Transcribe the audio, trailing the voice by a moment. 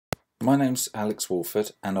My name's Alex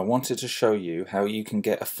Wolford, and I wanted to show you how you can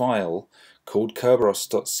get a file called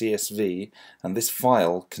kerberos.csv, and this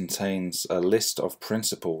file contains a list of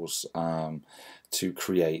principles to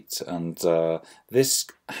create, and this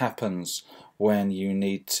happens when you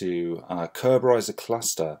need to Kerberize a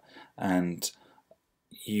cluster and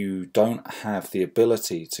you don't have the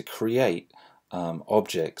ability to create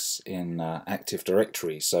objects in Active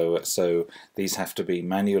Directory. So these have to be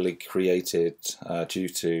manually created due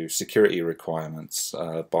to security requirements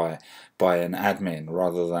by an admin,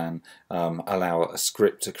 rather than allow a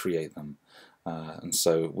script to create them. And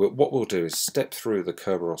so what we'll do is step through the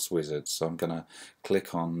Kerberos wizard. So I'm going to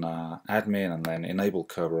click on admin and then enable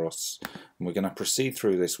Kerberos, and we're going to proceed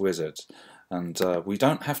through this wizard. And we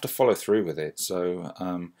don't have to follow through with it.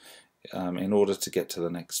 So in order to get to the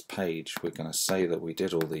next page, we're going to say that we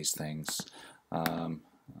did all these things, and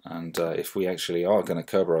if we actually are going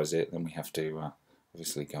to Kerberize it, then we have to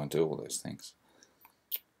obviously go and do all those things.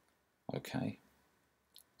 Okay,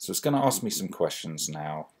 so it's going to ask me some questions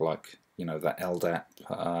now, like, you know, the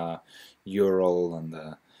LDAP URL and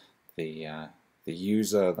the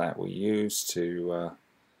user that we use to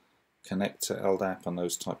connect to LDAP and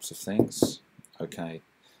those types of things. Okay,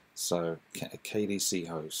 so KDC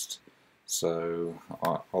host. So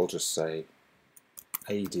I'll just say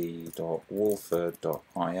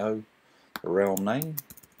ad.wolford.io, the realm name,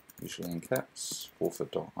 usually in caps,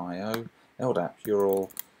 wolford.io, LDAP URL,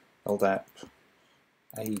 LDAP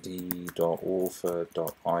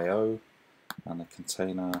ad.wolford.io, and the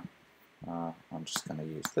container, I'm just going to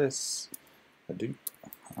use this, Hadoop.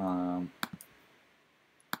 And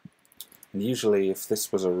usually if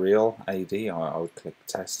this was a real AD, I would click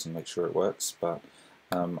test and make sure it works, but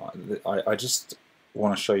I just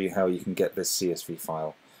want to show you how you can get this CSV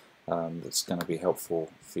file that's going to be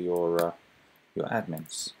helpful for your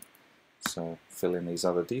admins. So fill in these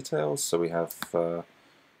other details. So we have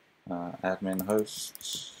admin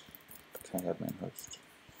host, okay, admin host,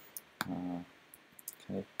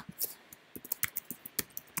 okay.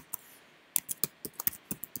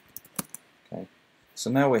 Okay,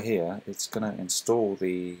 so now we're here. It's going to install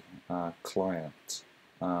the client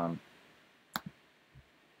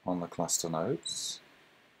on the cluster nodes,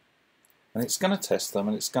 and it's going to test them,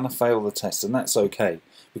 and it's going to fail the test, and that's okay,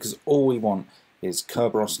 because all we want is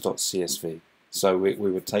kerberos.csv. So we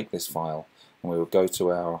would take this file and we would go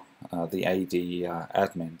to our the AD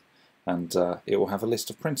admin, and it will have a list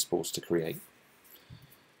of principles to create.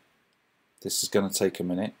 This is going to take a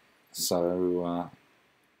minute, so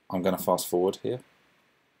I'm going to fast forward here.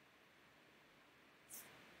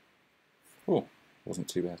 Oh, wasn't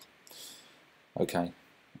too bad. Okay,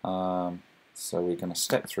 so we're going to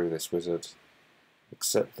step through this wizard,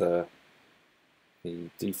 accept the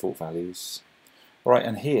default values. Alright,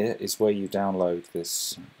 and here is where you download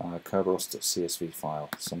this kerberos.csv file.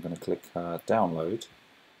 So I'm going to click download,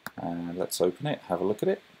 and let's open it, have a look at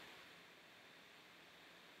it.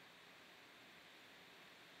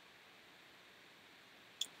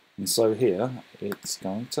 And so here it's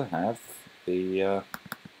going to have the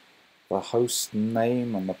host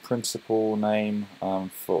name and the principal name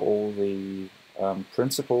for all the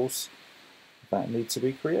principles that need to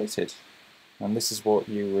be created. And this is what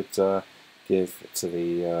you would give to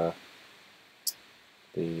the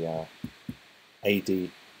AD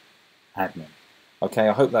admin. Okay,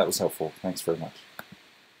 I hope that was helpful. Thanks very much.